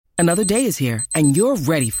Another day is here, and you're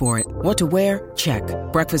ready for it. What to wear? Check.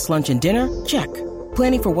 Breakfast, lunch, and dinner? Check.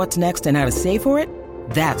 Planning for what's next and how to save for it?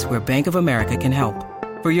 That's where Bank of America can help.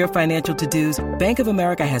 For your financial to-dos, Bank of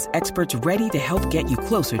America has experts ready to help get you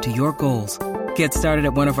closer to your goals. Get started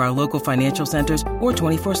at one of our local financial centers or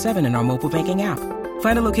 24/7 in our mobile banking app.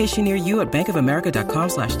 Find a location near you at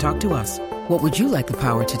bankofamerica.com/talktous. What would you like the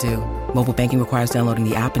power to do? Mobile banking requires downloading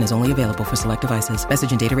the app and is only available for select devices.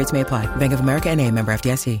 Message and data rates may apply. Bank of America N.A., member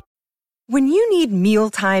FDIC. When you need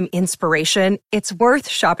mealtime inspiration, it's worth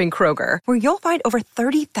shopping Kroger, where you'll find over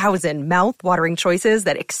 30,000 mouth-watering choices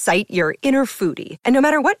that excite your inner foodie. And no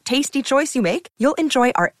matter what tasty choice you make, you'll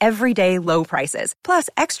enjoy our everyday low prices, plus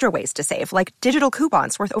extra ways to save, like digital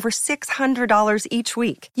coupons worth over $600 each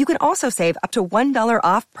week. You can also save up to $1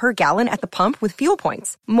 off per gallon at the pump with fuel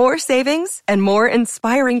points. More savings and more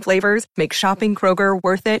inspiring flavors make shopping Kroger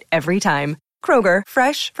worth it every time. Kroger,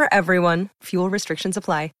 fresh for everyone. Fuel restrictions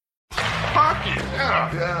apply. Hockey,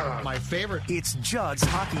 yeah. My favorite. It's Judd's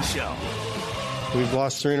Hockey Show. We've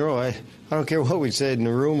lost 3 in a row. I don't care what we said in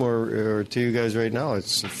the room or to you guys right now.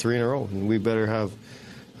 It's 3 in a row, and we better have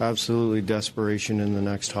absolutely desperation in the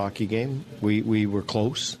next hockey game. We were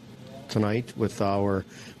close tonight with our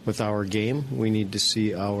game. We need to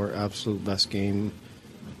see our absolute best game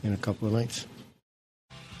in a couple of nights.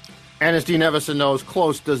 And as Dean Evison knows,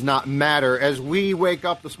 close does not matter. As we wake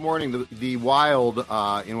up this morning, the Wild,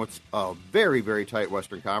 in what's a very, very tight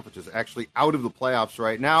Western Conference, is actually out of the playoffs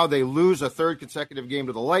right now. They lose a third consecutive game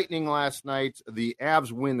to the Lightning last night. The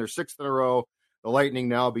Avs win their 6th in a row. The Lightning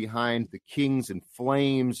now behind the Kings and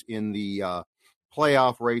Flames in the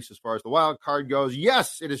playoff race as far as the wild card goes.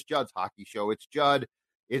 Yes, it is Judd's Hockey Show. It's Judd.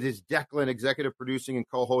 It is Declan, executive producing and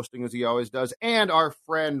co-hosting as he always does, and our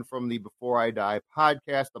friend from the Before I Die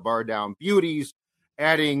podcast, the Bar Down Beauties,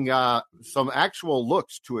 adding some actual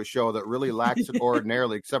looks to a show that really lacks it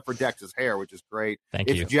ordinarily, except for Dex's hair, which is great. Thank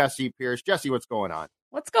you. It's Jesse Pierce. Jesse, what's going on?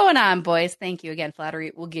 What's going on, boys? Thank you again.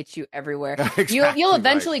 Flattery will get you everywhere. Exactly You'll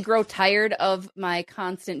eventually grow tired of my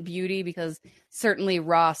constant beauty, because certainly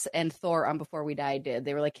Ross and Thor on Before We Die did.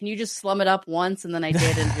 They were like, can you just slum it up once? And then I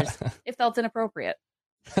did, and just it felt inappropriate.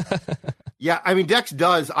 Yeah, I mean, Dex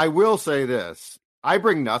does. I will say this. I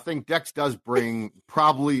bring nothing. Dex does bring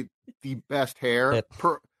probably the best hair,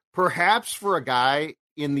 perhaps for a guy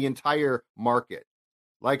in the entire market.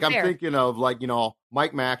 Like, I'm thinking of, like,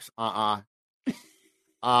 Mike Max, Mike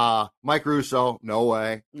Russo, no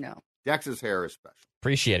way. No. Dex's hair is special.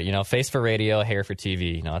 Appreciate it. Face for radio, hair for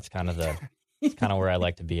TV. It's kind of where I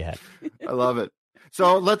like to be at. I love it.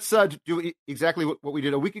 So let's do exactly what we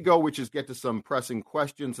did a week ago, which is get to some pressing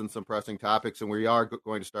questions and some pressing topics. And we are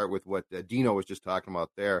going to start with what Dino was just talking about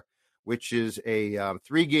there, which is a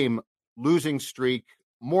 3-game losing streak.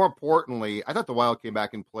 More importantly, I thought the Wild came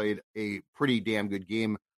back and played a pretty damn good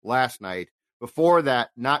game last night. Before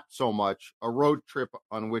that, not so much. A road trip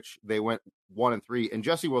on which they went 1-3. And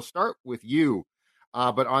Jesse, we'll start with you.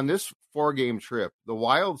 But on this 4-game trip, the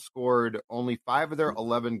Wild scored only 5 of their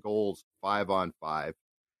 11 goals 5-on-5.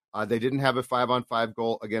 They didn't have a 5-on-5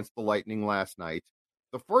 goal against the Lightning last night.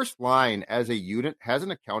 The first line as a unit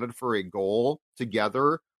hasn't accounted for a goal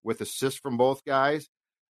together with assists from both guys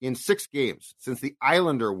in 6 games since the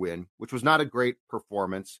Islander win, which was not a great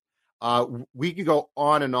performance. We could go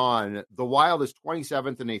on and on. The Wild is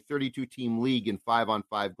 27th in a 32-team league in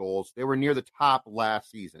 5-on-5 goals. They were near the top last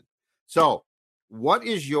season. So, what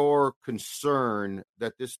is your concern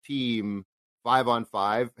that this team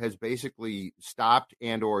 5-on-5 has basically stopped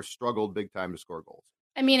and or struggled big time to score goals?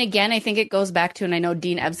 I mean, again, I think it goes back to, and I know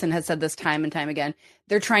Dean Evson has said this time and time again,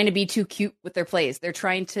 they're trying to be too cute with their plays. They're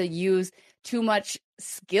trying to use too much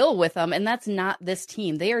skill with them, and that's not this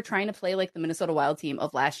team. They are trying to play like the Minnesota Wild team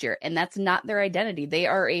of last year, and that's not their identity. They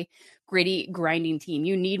are a gritty, grinding team.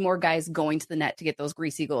 You need more guys going to the net to get those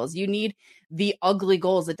greasy goals. You need the ugly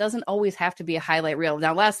goals. It doesn't always have to be a highlight reel.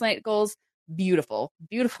 Now, last night goals, beautiful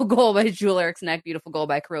goal by Joel Eriksson, beautiful goal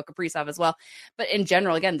by Kirill Kaprizov as well. But in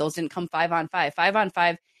general, again, those didn't come 5-on-5.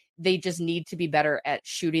 5-on-5, they just need to be better at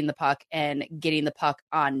shooting the puck and getting the puck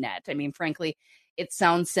on net. I mean, frankly, it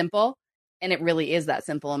sounds simple, and it really is that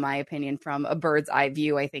simple, in my opinion, from a bird's eye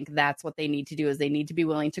view. I think that's what they need to do, is they need to be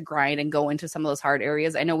willing to grind and go into some of those hard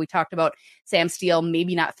areas. I know we talked about Sam Steele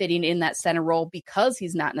maybe not fitting in that center role because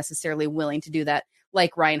he's not necessarily willing to do that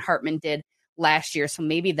like Ryan Hartman did last year. So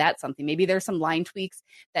maybe that's something. Maybe there's some line tweaks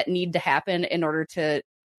that need to happen in order to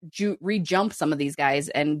re-jump some of these guys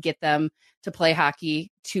and get them to play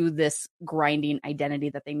hockey to this grinding identity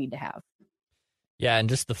that they need to have. Yeah, and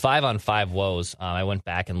just the 5-on-5 woes, I went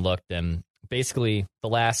back and looked, and basically the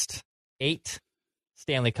last 8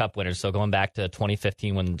 Stanley Cup winners, so going back to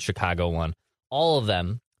 2015 when Chicago won, all of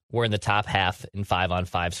them were in the top half in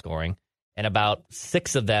 5-on-5 scoring, and about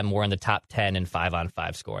 6 of them were in the top 10 in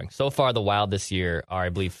 5-on-5 scoring. So far, the Wild this year are, I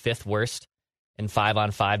believe, 5th worst in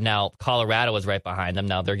 5-on-5. Now, Colorado is right behind them.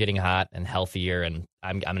 Now they're getting hot and healthier, and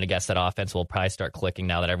I'm going to guess that offense will probably start clicking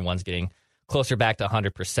now that everyone's getting closer back to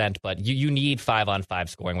 100%. But you need 5-on-5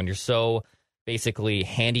 scoring when you're so basically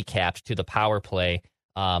handicapped to the power play.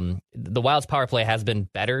 The Wild's power play has been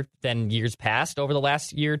better than years past over the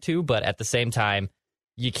last year or two, but at the same time,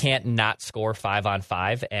 you can't not score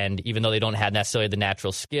 5-on-5. And even though they don't have necessarily the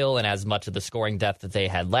natural skill and as much of the scoring depth that they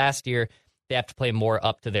had last year, they have to play more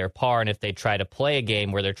up to their par. And if they try to play a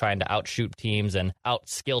game where they're trying to outshoot teams and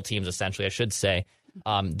outskill teams, essentially, I should say,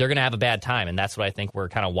 they're going to have a bad time. And that's what I think we're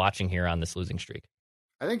kind of watching here on this losing streak.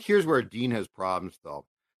 I think here's where Dean has problems, though.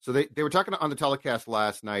 So they were talking on the telecast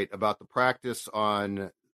last night about the practice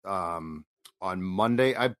on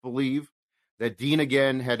Monday, I believe, that Dean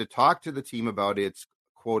again had to talk to the team about its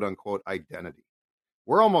quote-unquote identity.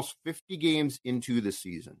 We're almost 50 games into the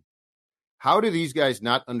season. How do these guys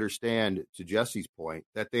not understand, to Jesse's point,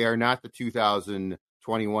 that they are not the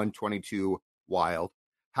 2021-22 Wild?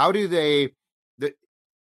 How do they,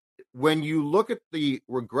 when you look at the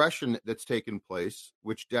regression that's taken place,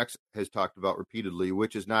 which Dex has talked about repeatedly,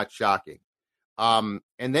 which is not shocking, and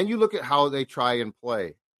then you look at how they try and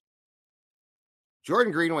play.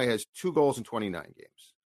 Jordan Greenway has 2 goals in 29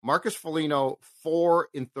 games. Marcus Foligno, 4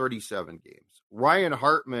 in 37 games. Ryan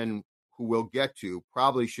Hartman, who we'll get to,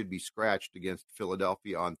 probably should be scratched against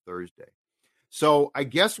Philadelphia on Thursday. So I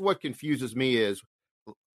guess what confuses me is,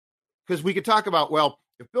 because we could talk about, well,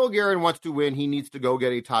 if Bill Guerin wants to win, he needs to go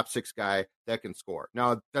get a top 6 guy that can score.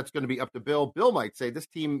 Now, that's going to be up to Bill. Bill might say, this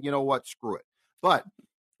team, you know what, screw it. But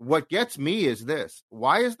what gets me is this.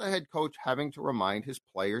 Why is the head coach having to remind his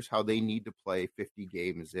players how they need to play 50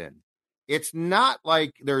 games in? It's not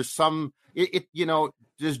like there's some,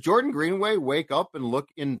 does Jordan Greenway wake up and look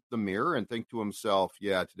in the mirror and think to himself,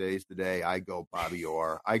 yeah, today's the day I go Bobby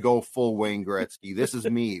Orr. I go full Wayne Gretzky. This is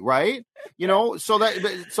me, right?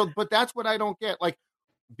 But that's what I don't get. Like,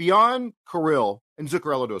 beyond Kirill and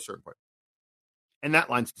Zuccarello to a certain point, and that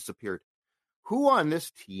line's disappeared. Who on this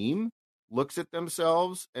team looks at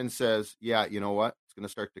themselves and says, yeah, you know what? It's going to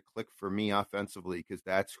start to click for me offensively because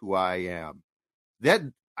that's who I am. That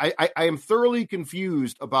I am thoroughly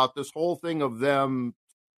confused about this whole thing of them,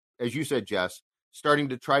 as you said, Jess, starting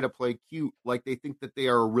to try to play cute like they think that they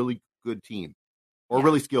are a really good team or a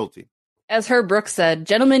really skilled team. As Herb Brooks said,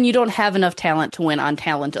 gentlemen, you don't have enough talent to win on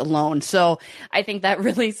talent alone. So I think that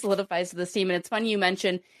really solidifies this team. And it's funny you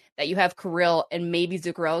mentioned that you have Kirill and maybe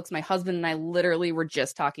Zuccarello, because my husband and I literally were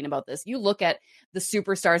just talking about this. You look at the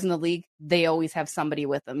superstars in the league, they always have somebody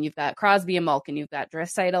with them. You've got Crosby and Malkin, you've got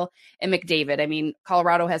Draisaitl and McDavid. I mean,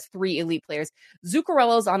 Colorado has 3 elite players.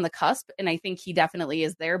 Zuccarello's on the cusp, and I think he definitely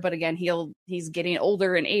is there. But again, he's getting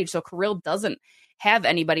older in age, so Kirill doesn't have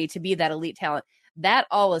anybody to be that elite talent. That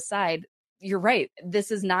all aside, you're right. This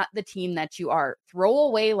is not the team that you are. Throw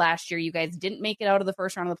away last year. You guys didn't make it out of the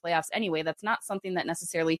first round of the playoffs anyway. That's not something that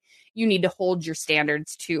necessarily you need to hold your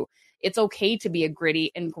standards to. It's okay to be a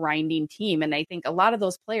gritty and grinding team. And I think a lot of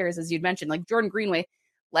those players, as you'd mentioned, like Jordan Greenway,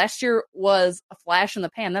 last year was a flash in the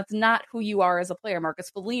pan. That's not who you are as a player. Marcus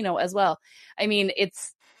Foligno as well. I mean,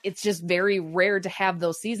 it's just very rare to have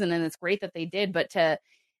those seasons, and it's great that they did, but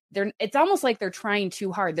it's almost like they're trying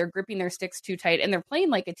too hard. They're gripping their sticks too tight, and they're playing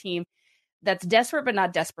like a team that's desperate, but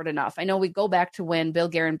not desperate enough. I know we go back to when Bill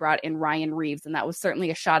Guerin brought in Ryan Reeves, and that was certainly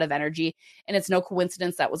a shot of energy, and it's no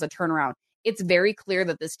coincidence that was a turnaround. It's very clear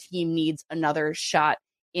that this team needs another shot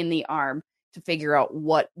in the arm to figure out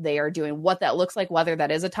what they are doing, what that looks like, whether that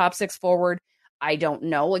is a top 6 forward. I don't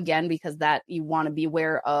know, again, because that you want to be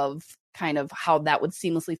aware of kind of how that would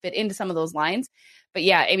seamlessly fit into some of those lines. But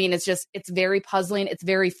yeah, I mean, it's very puzzling. It's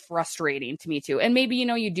very frustrating to me too. And maybe,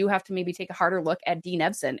 you do have to maybe take a harder look at Dean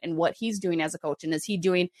Evason and what he's doing as a coach. And is he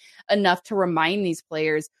doing enough to remind these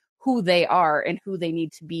players who they are and who they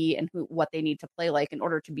need to be and what they need to play like in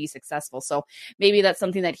order to be successful? So maybe that's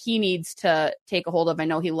something that he needs to take a hold of. I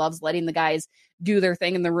know he loves letting the guys do their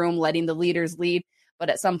thing in the room, letting the leaders lead. But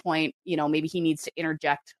at some point, maybe he needs to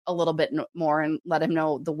interject a little bit more and let him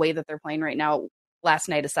know the way that they're playing right now, last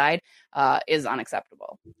night aside, is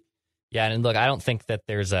unacceptable. Yeah, and look, I don't think that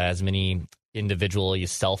there's as many individually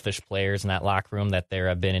selfish players in that locker room that there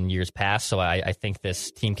have been in years past. So I think this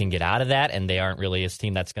team can get out of that, and they aren't really a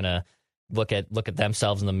team that's going to look at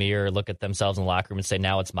themselves in the mirror, look at themselves in the locker room and say,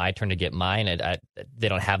 now it's my turn to get mine. They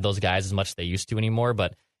don't have those guys as much as they used to anymore,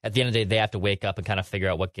 but at the end of the day, they have to wake up and kind of figure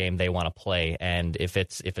out what game they want to play. And if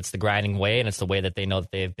it's the grinding way and it's the way that they know that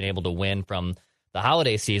they've been able to win from the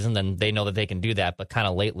holiday season, then they know that they can do that. But kind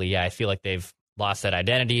of lately, yeah, I feel like they've lost that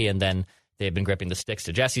identity, and then they've been gripping the sticks,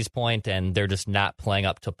 to Jesse's point, and they're just not playing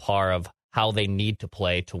up to par of how they need to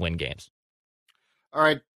play to win games. All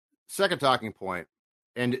right, second talking point,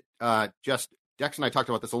 and just Dex and I talked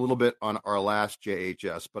about this a little bit on our last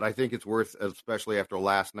JHS, but I think it's worth, especially after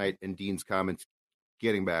last night and Dean's comments,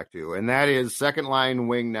 getting back to, and that is second line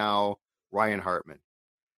wing now, Ryan Hartman.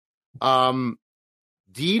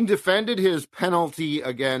 Dean defended his penalties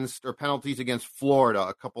against Florida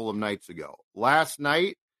a couple of nights ago. Last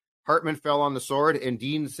night, Hartman fell on the sword, and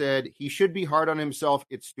Dean said he should be hard on himself.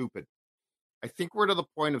 It's stupid. I think we're to the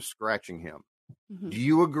point of scratching him. Mm-hmm. Do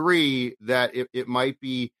you agree that it might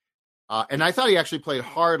be? And I thought he actually played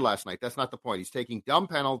hard last night. That's not the point. He's taking dumb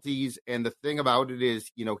penalties, and the thing about it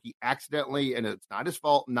is, he accidentally, and it's not his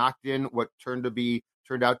fault, knocked in what turned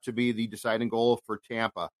out to be the deciding goal for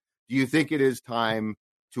Tampa. Do you think it is time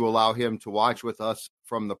to allow him to watch with us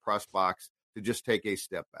from the press box to just take a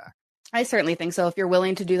step back? I certainly think so. If you're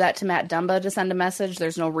willing to do that to Matt Dumba to send a message,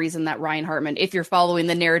 there's no reason that Ryan Hartman, if you're following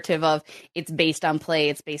the narrative of it's based on play,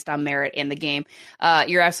 it's based on merit in the game,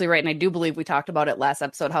 you're absolutely right. And I do believe we talked about it last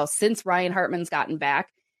episode, how since Ryan Hartman's gotten back,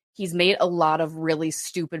 he's made a lot of really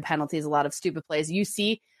stupid penalties, a lot of stupid plays. You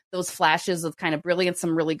see those flashes of kind of brilliance,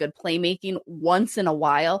 some really good playmaking once in a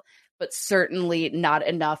while, but certainly not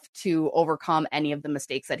enough to overcome any of the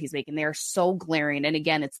mistakes that he's making. They are so glaring. And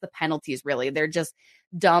again, it's the penalties, really. They're just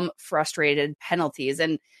dumb, frustrated penalties.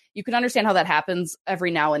 And you can understand how that happens every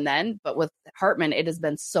now and then. But with Hartman, it has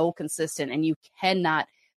been so consistent, and you cannot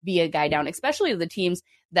be a guy down, especially the teams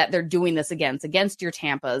that they're doing this against your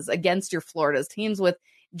Tampas, against your Floridas, teams with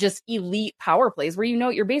just elite power plays where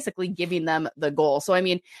you're basically giving them the goal. So, I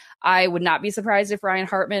mean, I would not be surprised if Ryan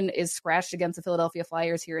Hartman is scratched against the Philadelphia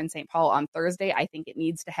Flyers here in St. Paul on Thursday. I think it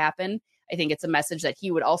needs to happen. I think it's a message that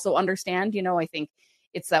he would also understand. I think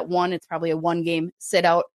it's probably a one-game sit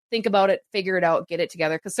out, think about it, figure it out, get it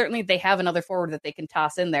together. Because certainly they have another forward that they can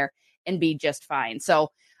toss in there and be just fine. So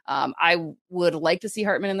I would like to see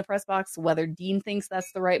Hartman in the press box. Whether Dean thinks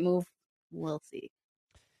that's the right move, we'll see.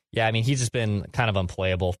 Yeah, I mean, he's just been kind of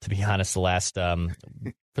unplayable, to be honest, the last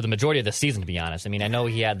for the majority of the season, to be honest. I mean, I know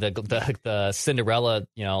he had the Cinderella,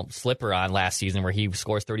 slipper on last season where he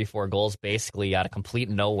scores 34 goals basically out of complete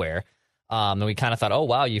nowhere. And we kind of thought, oh,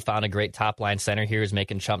 wow, you found a great top-line center here who's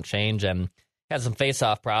making chump change and had some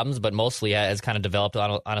face-off problems, but mostly has kind of developed,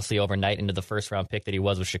 honestly, overnight into the first-round pick that he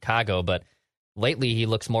was with Chicago. But lately, he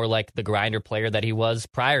looks more like the grinder player that he was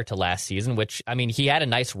prior to last season, which, I mean, he had a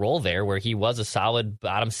nice role there where he was a solid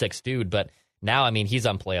bottom six dude, but now, I mean, he's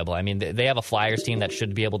unplayable. I mean, they have a Flyers team that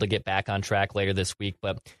should be able to get back on track later this week,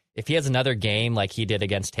 but if he has another game like he did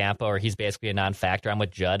against Tampa, or he's basically a non-factor, I'm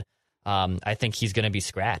with Judd. I think he's going to be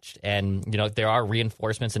scratched. And, there are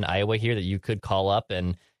reinforcements in Iowa here that you could call up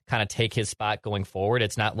and kind of take his spot going forward.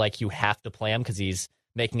 It's not like you have to play him because he's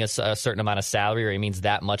making a certain amount of salary or he means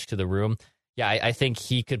that much to the room. Yeah, I think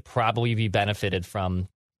he could probably be benefited from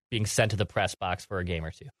being sent to the press box for a game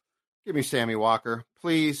or two. Give me Sammy Walker,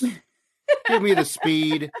 please. Give me the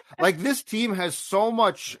speed. Like, this team has so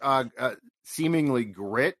much seemingly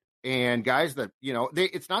grit, and guys that,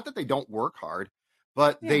 it's not that they don't work hard,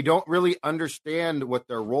 but they don't really understand what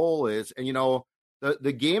their role is. And,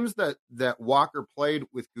 the games that Walker played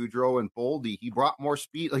with Gaudreau and Boldy, he brought more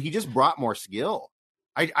speed. Like, he just brought more skill.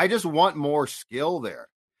 I just want more skill there.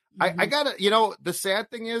 I gotta, the sad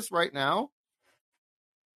thing is right now,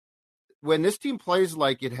 when this team plays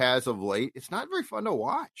like it has of late, it's not very fun to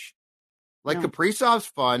watch. Like, Kaprizov's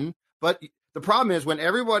fun, but the problem is when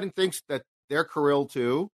everyone thinks that they're Kirill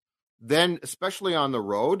too, then especially on the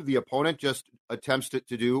road, the opponent just attempts to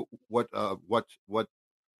do what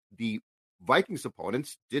the Vikings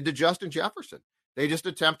opponents did to Justin Jefferson. They just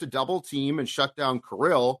attempt to double team and shut down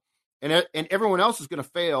Kirill, and everyone else is going to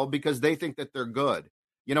fail because they think that they're good.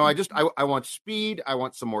 I want speed. I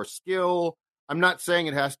want some more skill. I'm not saying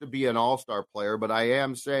it has to be an all-star player, but I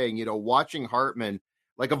am saying, watching Hartman,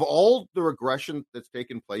 like, of all the regression that's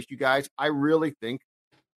taken place, you guys, I really think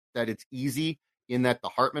that it's easy in that the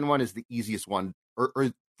Hartman one is the easiest one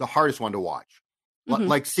or the hardest one to watch. Mm-hmm.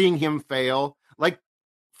 Like, seeing him fail. Like,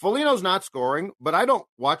 Foligno's not scoring, but I don't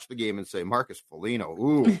watch the game and say, Marcus Foligno,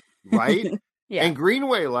 ooh, right? Yeah. And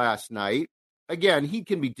Greenway last night, again, he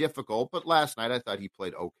can be difficult, but last night I thought he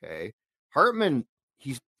played okay. Hartman,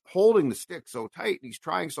 he's holding the stick so tight and he's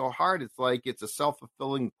trying so hard. It's like it's a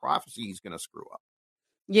self-fulfilling prophecy he's going to screw up.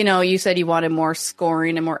 You said you wanted more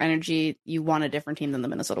scoring and more energy. You want a different team than the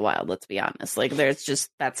Minnesota Wild, let's be honest. Like,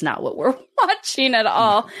 that's not what we're watching at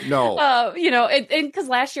all. No. And because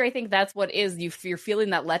last year, I think that's what is, you're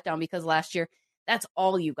feeling that letdown because last year That's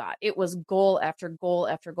all you got. It was goal after goal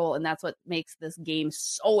after goal. And that's what makes this game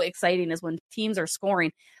so exciting, is when teams are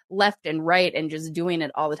scoring left and right and just doing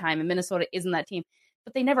it all the time. And Minnesota isn't that team,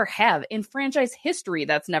 but they never have. In franchise history,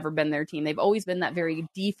 that's never been their team. They've always been that very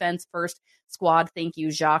defense-first squad. Thank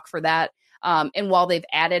you, Jacques, for that. And while they've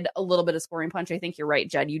added a little bit of scoring punch, I think you're right,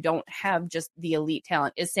 Judd. You don't have just the elite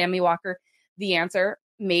talent. Is Sammy Walker the answer?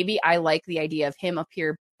 Maybe. I like the idea of him up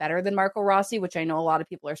here better than Marco Rossi, which I know a lot of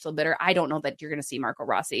people are still bitter. I don't know that you're going to see Marco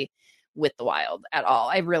Rossi with the Wild at all.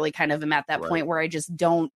 I really kind of am at that point where I just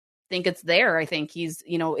don't think it's there. I think he's,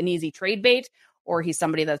 an easy trade bait, or he's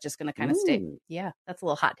somebody that's just going to kind of stay. Yeah, that's a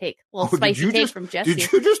little hot take. A little spicy take from Jesse.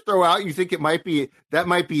 Did you just throw out, you think that might be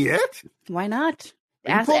it? Why not?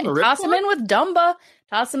 Toss him in with Dumba.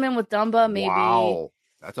 Maybe. Wow.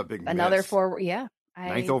 That's a big another miss. Forward. Yeah.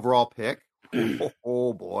 9th overall pick.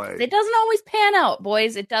 Oh boy. It doesn't always pan out,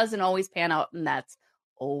 boys. It doesn't always pan out, and that's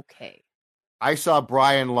okay. I saw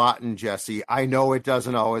Brian Lawton, Jesse. I know it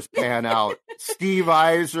doesn't always pan out. Steve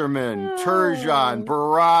Yzerman, Turgeon,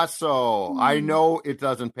 Barrasso. I know it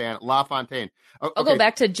doesn't pan. LaFontaine. Okay. I'll go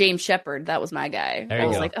back to James Shepard. That was my guy. I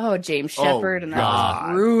was like, James Shepard, and that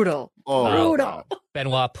was brutal. Brutal.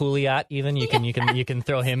 Benoit Pouliot, even you can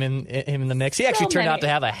throw him in the mix. He actually turned out to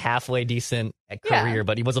have a halfway decent career,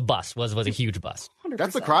 but he was a bust. Was a huge bust. 100%.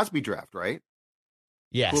 That's the Crosby draft, right?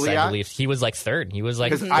 Yes, Pouliot? I believe he was like third. He was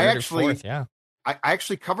like third or fourth. Yeah, I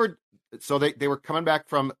actually covered. So they were coming back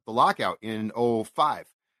from the lockout in 2005.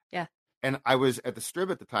 Yeah, and I was at the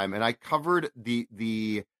Strib at the time, and I covered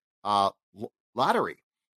the lottery,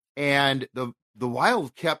 and the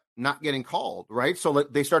Wild kept not getting called, right? So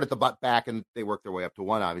they started the butt back, and they worked their way up to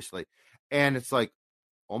 1, obviously. And it's like,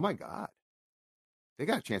 oh my God, they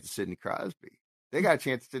got a chance at Sidney Crosby. And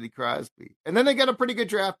then they got a pretty good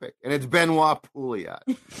draft pick, and it's Benoit Pouliot.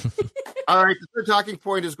 All right, the third talking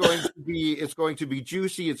point is going to be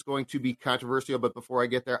juicy. It's going to be controversial. But before I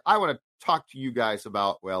get there, I want to talk to you guys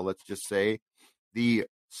about, well, let's just say the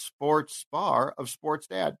sports bar of Sports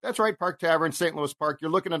Dad. That's right, Park Tavern, St. Louis Park.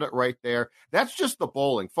 You're looking at it right there. That's just the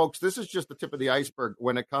bowling. Folks, this is just the tip of the iceberg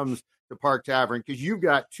when it comes to Park Tavern, because you've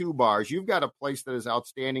got 2 bars. You've got a place that is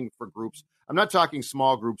outstanding for groups. I'm not talking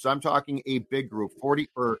small groups. I'm talking a big group, 40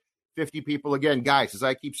 or 50 people. Again, guys, as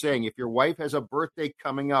I keep saying, if your wife has a birthday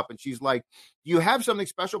coming up and she's like, do you have something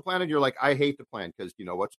special planned? And you're like, I hate to plan, because you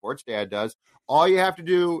know what Sports Dad does. All you have to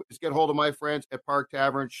do is get hold of my friends at Park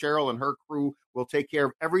Tavern. Cheryl and her crew will take care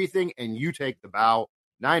of everything, and you take the bow.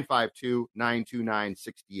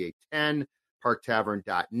 952-929-6810,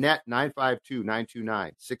 parktavern.net,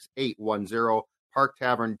 952-929-6810,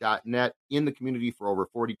 parktavern.net, in the community for over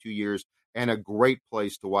 42 years, and a great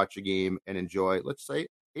place to watch a game and enjoy, let's say,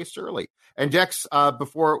 Ace Early. And Dex,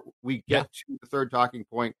 before we get to the third talking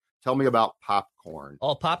point, tell me about popcorn.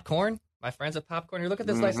 Oh, popcorn? My friends at Popcorn. Here, look at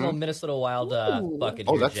this nice little Minnesota Wild bucket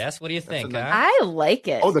here, Jess. What do you think? I like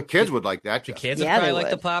it. Oh, the kids would like that, Jess. The kids would probably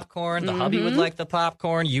like the popcorn. The hubby would like the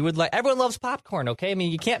popcorn. You would like. Everyone loves popcorn, okay? I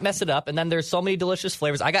mean, you can't mess it up. And then there's so many delicious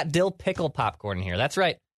flavors. I got dill pickle popcorn in here. That's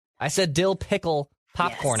right. I said dill pickle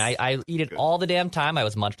popcorn. Yes. I eat it all the damn time. I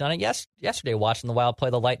was munching on it yesterday watching the Wild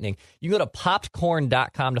play the Lightning. You go to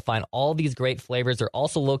popcorn.com to find all these great flavors. They're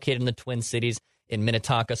also located in the Twin Cities in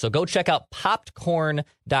Minnetonka. So go check out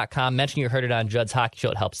popcorn.com. Mention you heard it on Judd's Hockey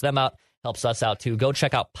Show. It helps them out, helps us out too. Go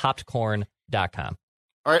check out popcorn.com.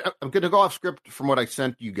 All right, I'm going to go off script from what I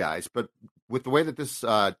sent you guys, but with the way that this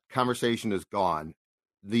conversation has gone,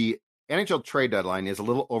 the NHL trade deadline is a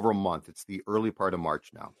little over a month. It's the early part of March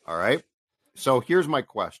now, all right? So here's my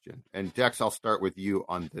question, and Dex, I'll start with you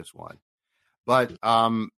on this one. But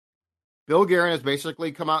Bill Guerin has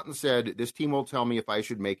basically come out and said, this team will tell me if I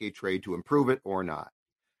should make a trade to improve it or not.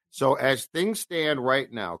 So as things stand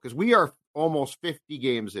right now, because we are almost 50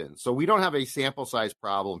 games in, so we don't have a sample size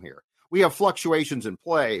problem here. We have fluctuations in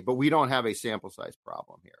play, but we don't have a sample size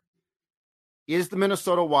problem here. Is the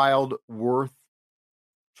Minnesota Wild worth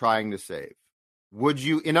trying to save? Would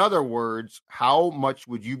you, in other words, how much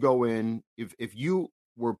would you go in if you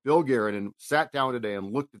were Bill Guerin and sat down today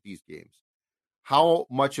and looked at these games? How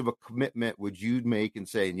much of a commitment would you make in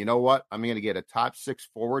saying, you know what, I'm going to get a top 6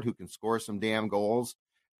 forward who can score some damn goals,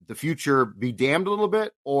 the future be damned a little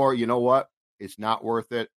bit, or you know what, it's not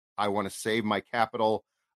worth it. I want to save my capital.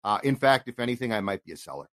 In fact, if anything, I might be a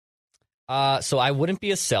seller. So I wouldn't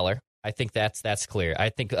be a seller. I think that's clear. I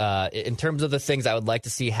think in terms of the things I would like to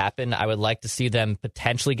see happen, I would like to see them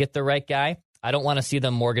potentially get the right guy. I don't want to see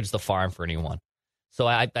them mortgage the farm for anyone. So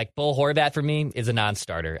like Bo Horvat for me is a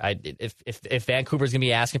non-starter. If Vancouver's going to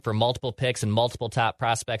be asking for multiple picks and multiple top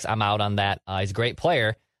prospects, I'm out on that. He's a great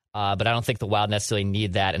player. But I don't think the Wild necessarily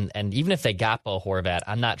need that. And even if they got Bo Horvat,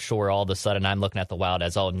 I'm not sure all of a sudden I'm looking at the Wild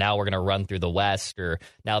as, oh, now we're going to run through the West, or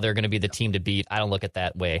now they're going to be the team to beat. I don't look at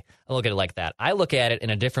that way. I look at it like that. I look at it in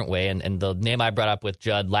a different way. And the name I brought up with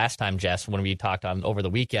Judd last time, Jess, when we talked on over the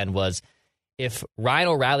weekend, was if Ryan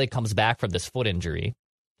O'Reilly comes back from this foot injury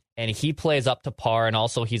and he plays up to par, and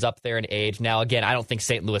also he's up there in age. Now, again, I don't think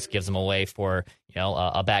St. Louis gives him away for,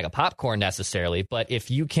 a bag of popcorn necessarily, but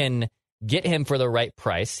if you can get him for the right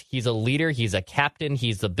price, he's a leader, he's a captain,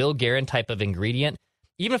 he's the Bill Guerin type of ingredient,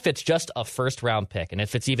 even if it's just a first-round pick, and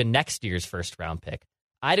if it's even next year's first-round pick,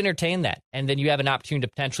 I'd entertain that. And then you have an opportunity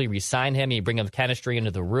to potentially re-sign him, you bring him chemistry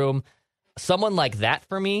into the room. Someone like that,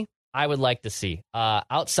 for me, I would like to see.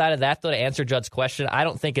 Outside of that, though, to answer Judd's question, I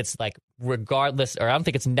don't think it's I don't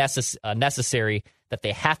think it's necessary that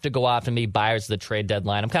they have to go off and be buyers of the trade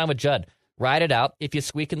deadline. I'm kind of with Judd. Ride it out. If you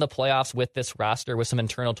squeak in the playoffs with this roster with some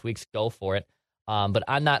internal tweaks, go for it. But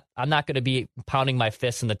I'm not going to be pounding my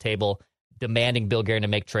fists in the table, demanding Bill Guerin to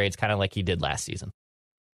make trades, kind of like he did last season.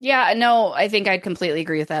 Yeah, no, I think I'd completely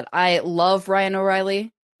agree with that. I love Ryan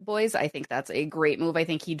O'Reilly, boys. I think that's a great move. I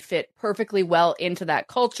think he'd fit perfectly well into that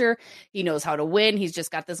culture. He knows how to win. He's just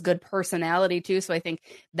got this good personality too. So I think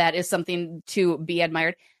that is something to be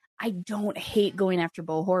admired. I don't hate going after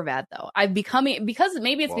Bo Horvat, though. I've becoming, because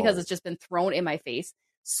it's just been thrown in my face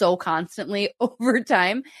so constantly over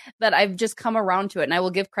time that I've just come around to it. And I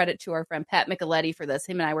will give credit to our friend Pat Micheletti for this.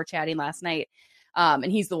 Him and I were chatting last night.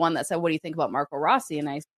 And he's the one that said, what do you think about Marco Rossi? And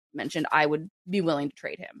I mentioned I would be willing to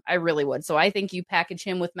trade him. I really would. So I think you package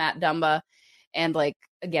him with Matt Dumba and,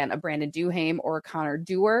 again, a Brandon Duhaime or a Connor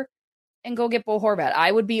Dewar and go get Bo Horvat.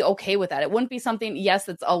 I would be okay with that. It wouldn't be something, yes,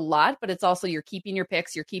 it's a lot, but it's also you're keeping your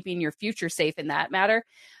picks, you're keeping your future safe in that matter.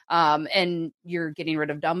 And you're getting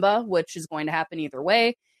rid of Dumba, which is going to happen either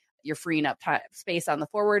way. You're freeing up space on the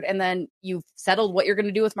forward, and then you've settled what you're going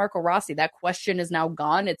to do with Marco Rossi. That question is now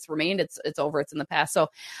gone. It's remained. It's over. It's in the past. So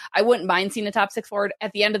I wouldn't mind seeing a top six forward.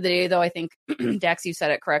 At the end of the day, though, I think, Dax, you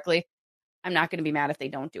said it correctly. I'm not going to be mad if they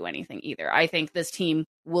don't do anything either. I think this team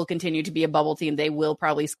will continue to be a bubble team. They will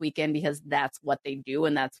probably squeak in because that's what they do,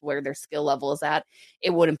 and that's where their skill level is at.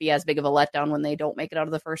 It wouldn't be as big of a letdown when they don't make it out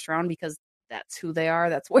of the first round because that's who they are.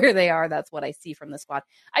 That's where they are. That's what I see from the squad.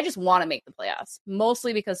 I just want to make the playoffs,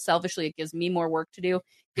 mostly because selfishly it gives me more work to do,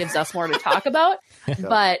 gives us more to talk about.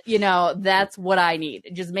 But, that's what I need.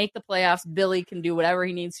 Just make the playoffs. Billy can do whatever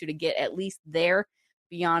he needs to get at least there.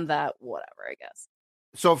 Beyond that, whatever, I guess.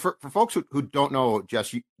 So for folks who don't know,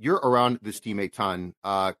 Jess, you're around this team a ton,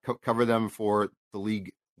 cover them for the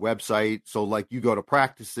league website. So you go to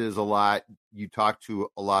practices a lot, you talk to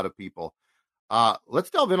a lot of people. Let's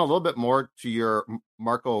delve in a little bit more to your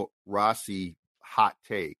Marco Rossi hot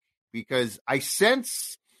take, because I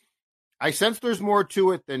sense there's more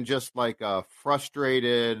to it than just a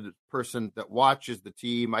frustrated person that watches the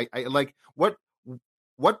team. I like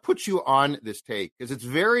what puts you on this take? Because it's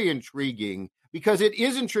very intriguing. Because it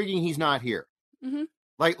is intriguing he's not here. Mm-hmm.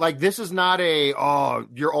 Like this is not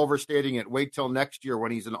you're overstating it. Wait till next year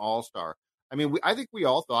when he's an all-star. I mean, I think we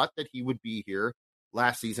all thought that he would be here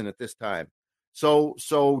last season at this time.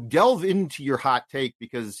 So delve into your hot take,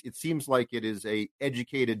 because it seems like it is a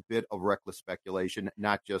educated bit of reckless speculation,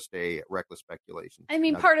 not just a reckless speculation. I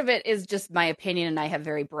mean, part of it is just my opinion, and I have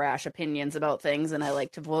very brash opinions about things, and I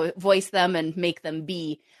like to voice them and make them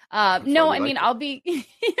be. I'll be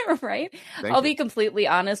right. I'll be completely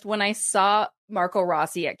honest. When I saw Marco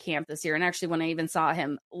Rossi at camp this year, and actually when I even saw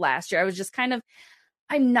him last year, I was just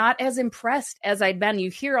I'm not as impressed as I'd been.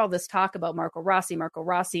 You hear all this talk about Marco Rossi,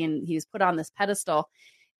 and he was put on this pedestal.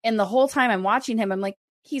 And the whole time I'm watching him, I'm like,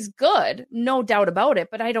 he's good, no doubt about it.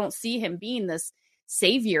 But I don't see him being this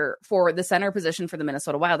savior for the center position for the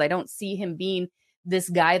Minnesota Wild. I don't see him being this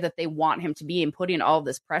guy that they want him to be and putting all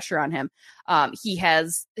this pressure on him.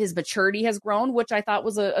 His maturity has grown, which I thought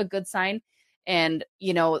was a good sign. And,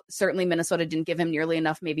 certainly Minnesota didn't give him nearly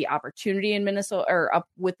enough maybe opportunity in Minnesota or up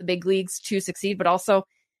with the big leagues to succeed. But also,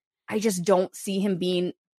 I just don't see him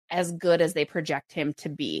being as good as they project him to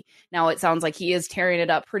be. Now, it sounds like he is tearing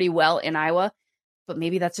it up pretty well in Iowa, but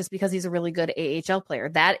maybe that's just because he's a really good AHL player.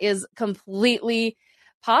 That is completely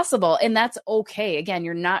possible. And that's okay. Again,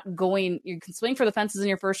 you can swing for the fences in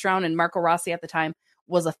your first round. And Marco Rossi at the time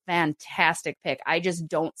was a fantastic pick. I just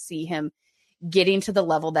don't see him getting to the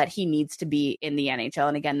level that he needs to be in the NHL.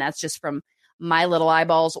 And again, that's just from my little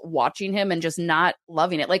eyeballs watching him and just not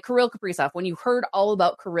loving it. Like Kirill Kaprizov, when you heard all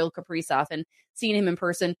about Kirill Kaprizov and seeing him in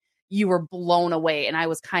person, you were blown away. And I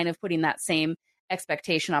was kind of putting that same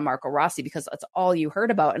expectation on Marco Rossi because that's all you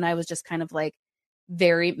heard about. And I was just kind of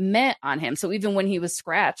very meh on him. So even when he was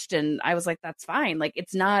scratched, and I was like, that's fine.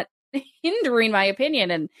 It's not hindering my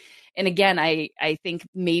opinion. And again, I think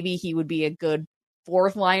maybe he would be a good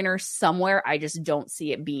fourth liner somewhere. I just don't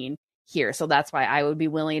see it being here. So that's why I would be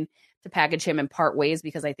willing to package him and part ways,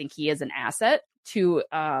 because I think he is an asset to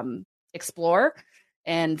explore,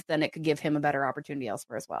 and then it could give him a better opportunity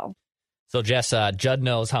elsewhere as well. So, Jess, Judd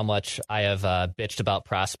knows how much I have bitched about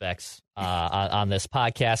prospects on this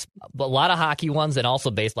podcast. But a lot of hockey ones, and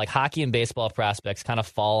also like hockey and baseball prospects kind of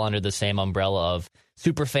fall under the same umbrella of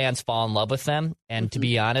super fans fall in love with them. And to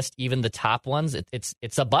be honest, even the top ones,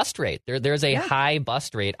 it's a bust rate. There's a high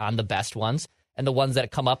bust rate on the best ones, and the ones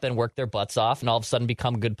that come up and work their butts off and all of a sudden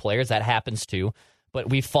become good players. That happens too. But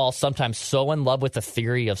we fall sometimes so in love with the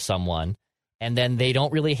theory of someone, and then they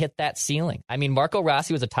don't really hit that ceiling. I mean, Marco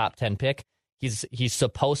Rossi was a top 10 pick. He's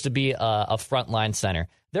supposed to be a frontline center.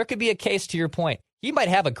 There could be a case, to your point. He might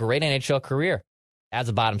have a great NHL career as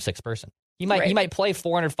a bottom six person. He might play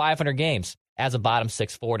 400, 500 games as a bottom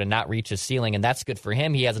six forward and not reach his ceiling, and that's good for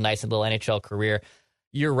him. He has a nice little NHL career.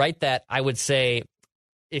 You're right that I would say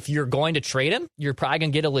if you're going to trade him, you're probably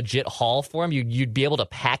going to get a legit haul for him. You'd be able to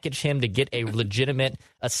package him to get a legitimate,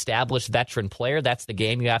 established veteran player. That's the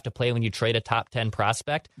game you have to play when you trade a top 10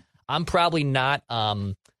 prospect. I'm probably not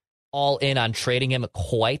all in on trading him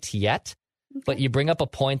quite yet, but you bring up a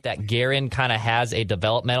point that Guerin kind of has a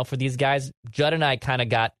developmental for these guys. Judd and I kind of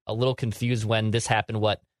got a little confused when this happened,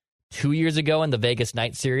 2 years ago in the Vegas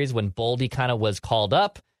Night Series, when Boldy kind of was called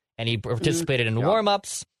up and he participated in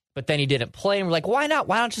warm-ups, but then he didn't play. And we're like, why not?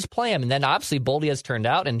 Why don't just play him? And then obviously Boldy has turned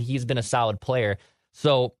out and he's been a solid player.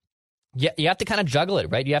 So you have to kind of juggle it,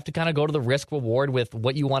 right? You have to kind of go to the risk reward with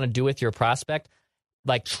what you want to do with your prospect.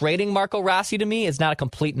 Like trading Marco Rossi to me is not a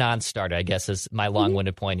complete non-starter, I guess, is my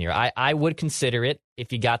long-winded point here. I would consider it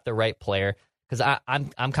if you got the right player, because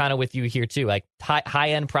I'm kind of with you here too. Like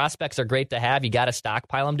high-end prospects are great to have. You got to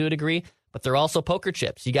stockpile them to a degree, but they're also poker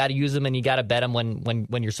chips. You got to use them and you got to bet them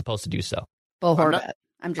when you're supposed to do so. Well, Horvat.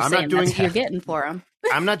 I'm saying that's what you're getting for him.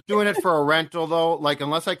 I'm not doing it for a rental, though. Like,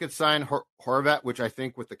 unless I could sign Horvat, which I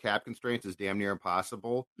think with the cap constraints is damn near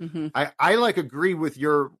impossible. Mm-hmm. I agree with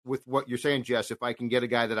what you're saying, Jess. If I can get a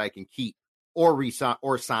guy that I can keep or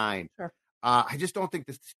sign, sure. I just don't think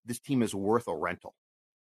this team is worth a rental.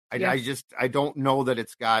 I don't know that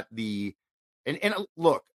it's got the and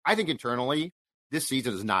look. I think internally this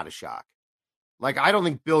season is not a shock. Like, I don't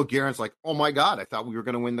think Bill Guerin's like, oh my God, I thought we were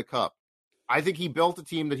going to win the cup. I think he built a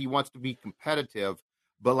team that he wants to be competitive,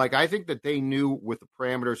 but like, I think that they knew with the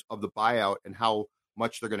parameters of the buyout and how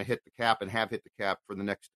much they're going to hit the cap and have hit the cap for the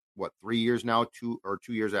next, 3 years now, 2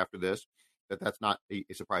 years after this, that's not a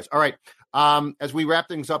surprise. All right. As we wrap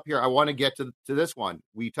things up here, I want to get to this one.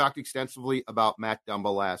 We talked extensively about Matt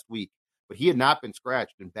Dumba last week, but he had not been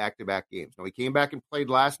scratched in back-to-back games. Now, he came back and played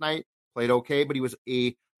last night, played okay, but he was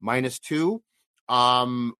a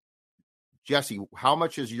 -2. Jesse, how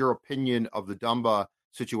much has your opinion of the Dumba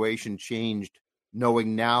situation changed,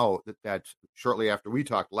 knowing now that shortly after we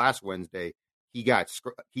talked last Wednesday, he got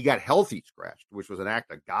healthy scratched, which was an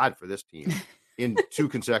act of God for this team in 2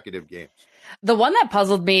 consecutive games? The one that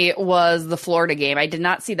puzzled me was the Florida game. I did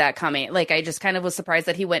not see that coming. Like, I just kind of was surprised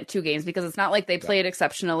that he went 2 games, because it's not like they played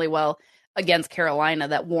exceptionally well against Carolina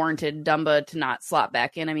that warranted Dumba to not slot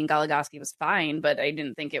back in. I mean, Goligoski was fine, but I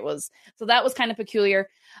didn't think it was. So that was kind of peculiar.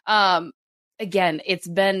 Again,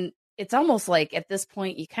 it's almost like at this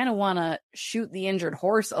point you kind of want to shoot the injured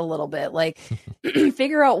horse a little bit, like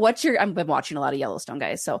figure out I've been watching a lot of Yellowstone,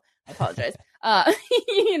 guys, so I apologize. I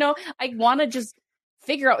want to just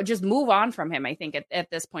figure out, just move on from him. I think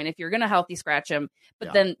at this point, if you're going to healthy scratch him,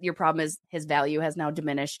 but then your problem is his value has now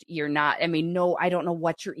diminished. I don't know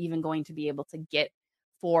what you're even going to be able to get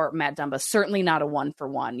for Matt Dumba. Certainly not a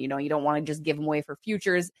 1-for-1. You don't want to just give him away for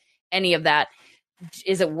futures, any of that.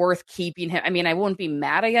 Is it worth keeping him? I mean, I wouldn't be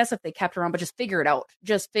mad, I guess, if they kept around, but just figure it out.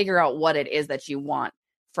 Just figure out what it is that you want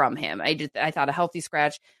from him. I thought a healthy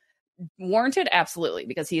scratch warranted, absolutely,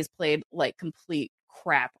 because he has played like complete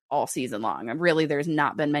crap all season long. And really, there's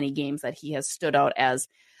not been many games that he has stood out as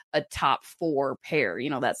a top 4 pair,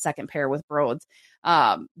 that second pair with Broads.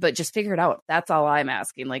 But just figure it out. That's all I'm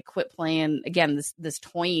asking. Like, quit playing, again, this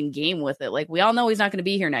toying game with it. Like, we all know he's not going to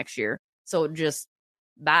be here next year. So just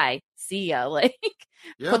bye, see ya. Like,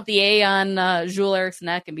 put the A on Jules Eric's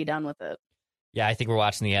neck and be done with it. Yeah, I think we're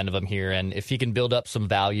watching the end of him here, and if he can build up some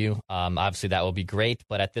value, obviously that will be great.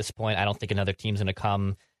 But at this point, I don't think another team's going to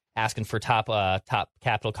come asking for top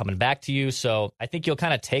capital coming back to you. So I think you'll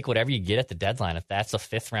kind of take whatever you get at the deadline. If that's a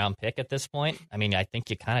 5th round pick at this point, I mean, I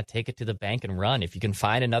think you kind of take it to the bank and run. If you can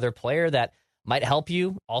find another player that might help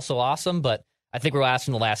you, also awesome. But I think we're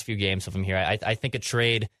watching the last few games of him here. I think a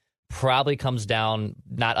trade probably comes down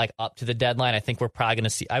not like up to the deadline. I think we're probably going to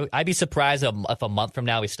see. I'd be surprised if a month from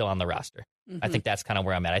now he's still on the roster. I think that's kind of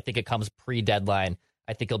where I'm at. I think it comes pre-deadline.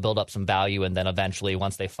 I think he'll build up some value, and then eventually,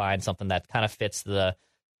 once they find something that kind of fits the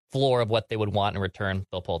floor of what they would want in return,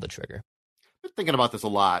 they'll pull the trigger. I've been thinking about this a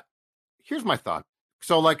lot. Here's my thought.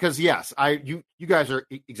 So, like, because yes, you guys are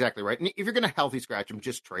exactly right. And if you're going to healthy scratch him,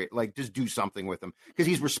 just do something with him, because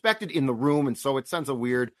he's respected in the room, and so it sends a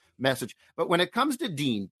weird message. But when it comes to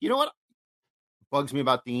Dean, you know what bugs me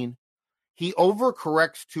about Dean? He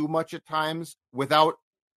overcorrects too much at times without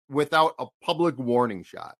a public warning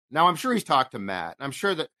shot. Now, I'm sure he's talked to Matt. I'm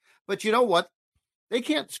sure that, but you know what? They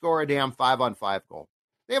can't score a damn 5-on-5 goal.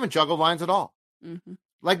 They haven't juggled lines at all. Mm-hmm.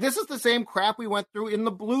 Like, this is the same crap we went through in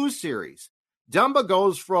the Blues series. Dumba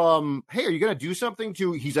goes from, hey, are you going to do something,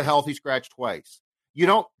 to he's a healthy scratch twice. You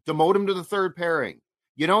don't demote him to the third pairing.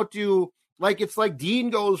 You don't do, like, it's like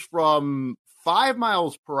Dean goes from 5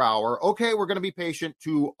 miles per hour, okay, we're going to be patient,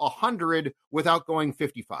 to 100 without going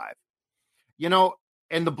 55.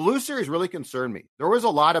 And the Blue Series really concerned me. There was a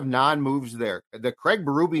lot of non-moves there that Craig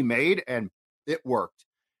Berube made, and it worked.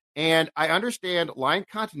 And I understand line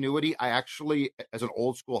continuity. I actually, as an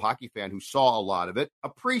old school hockey fan who saw a lot of it,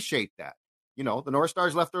 appreciate that. The North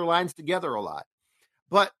Stars left their lines together a lot.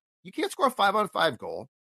 But you can't score a 5-on-5 goal.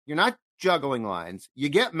 You're not juggling lines. You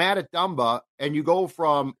get mad at Dumba, and you go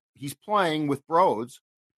from he's playing with Broads,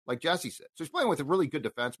 like Jesse said. So he's playing with a really good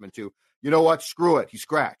defenseman, too. You know what? Screw it. He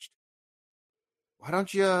scratched. Why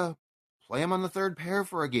don't you play him on the third pair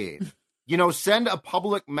for a game? Send a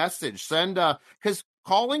public message. Because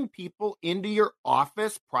calling people into your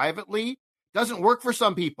office privately doesn't work for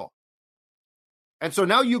some people. And so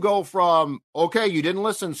now you go from, okay, you didn't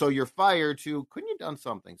listen, so you're fired, to couldn't you have done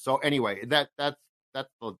something? So anyway, that's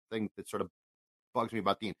the thing that sort of bugs me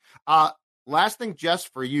about Dean. Last thing, Jess,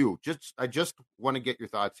 for you, I just want to get your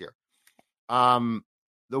thoughts here.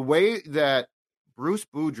 The way that Bruce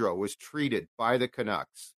Boudreau was treated by the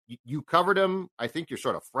Canucks. You covered him. I think you're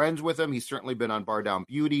sort of friends with him. He's certainly been on Bar Down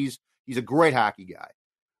Beauties. He's a great hockey guy.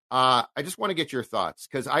 I just want to get your thoughts,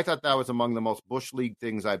 because I thought that was among the most Bush League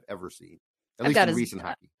things I've ever seen, at least in recent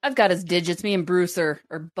hockey. I've got his digits. Me and Bruce are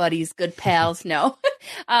buddies, good pals. No,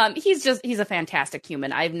 he's a fantastic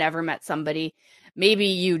human. I've never met somebody, maybe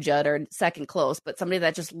you, Judd, are second close, but somebody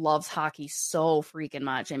that just loves hockey so freaking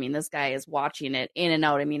much. I mean, this guy is watching it in and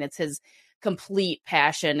out. I mean, it's his complete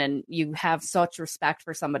passion, and you have such respect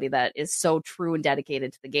for somebody that is so true and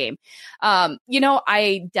dedicated to the game.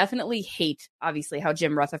 I definitely hate, obviously, how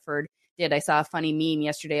Jim Rutherford did. I saw a funny meme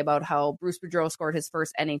yesterday about how Bruce Boudreau scored his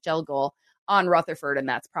first NHL goal on Rutherford, and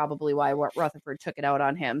that's probably why Rutherford took it out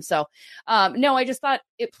on him. So, no, I just thought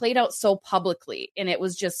it played out so publicly, and it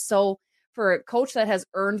was just so, for a coach that has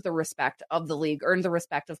earned the respect of the league, earned the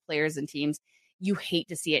respect of players and teams, you hate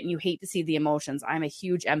to see it, and you hate to see the emotions. I'm a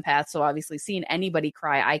huge empath, so obviously seeing anybody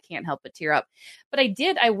cry, I can't help but tear up. But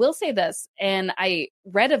I will say this, and I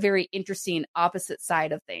read a very interesting opposite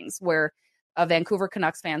side of things, where a Vancouver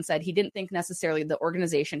Canucks fan said he didn't think necessarily the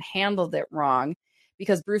organization handled it wrong,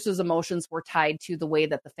 because Bruce's emotions were tied to the way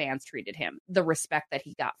that the fans treated him, the respect that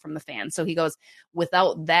he got from the fans. So he goes,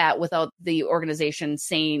 without the organization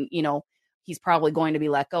saying, he's probably going to be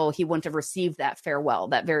let go, he wouldn't have received that farewell,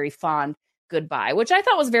 that very fond goodbye, which I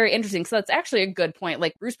thought was very interesting. So that's actually a good point.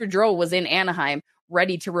 Like, Bruce Boudreau was in Anaheim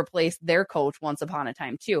ready to replace their coach once upon a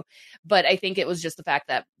time too. But I think it was just the fact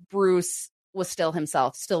that Bruce was still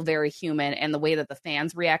himself, still very human, and the way that the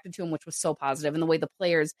fans reacted to him, which was so positive, and the way the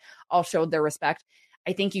players all showed their respect.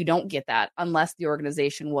 I think you don't get that unless the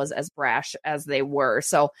organization was as brash as they were.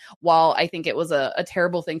 So while I think it was a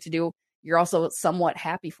terrible thing to do, you're also somewhat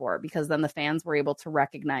happy for it, because then the fans were able to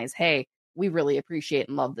recognize, hey, we really appreciate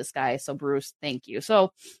and love this guy. So Bruce, thank you.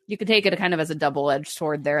 So you could take it kind of as a double-edged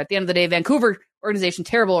sword there. At the end of the day, Vancouver organization,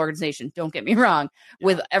 terrible organization, don't get me wrong,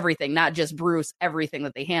 with everything, not just Bruce, everything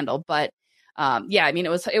that they handle. But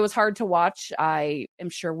it was hard to watch. I am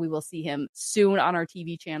sure we will see him soon on our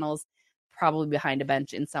TV channels, probably behind a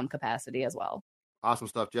bench in some capacity as well. Awesome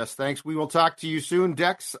stuff, Jess. Thanks. We will talk to you soon.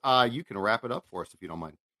 Dex, you can wrap it up for us if you don't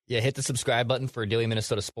mind. Yeah, hit the subscribe button for Daily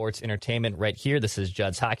Minnesota Sports Entertainment right here. This is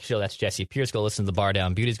Judd's Hockey Show. That's Jesse Pierce. Go listen to the Bar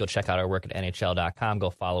Down Beauties. Go check out our work at NHL.com. Go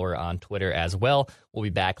follow her on Twitter as well. We'll be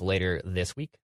back later this week.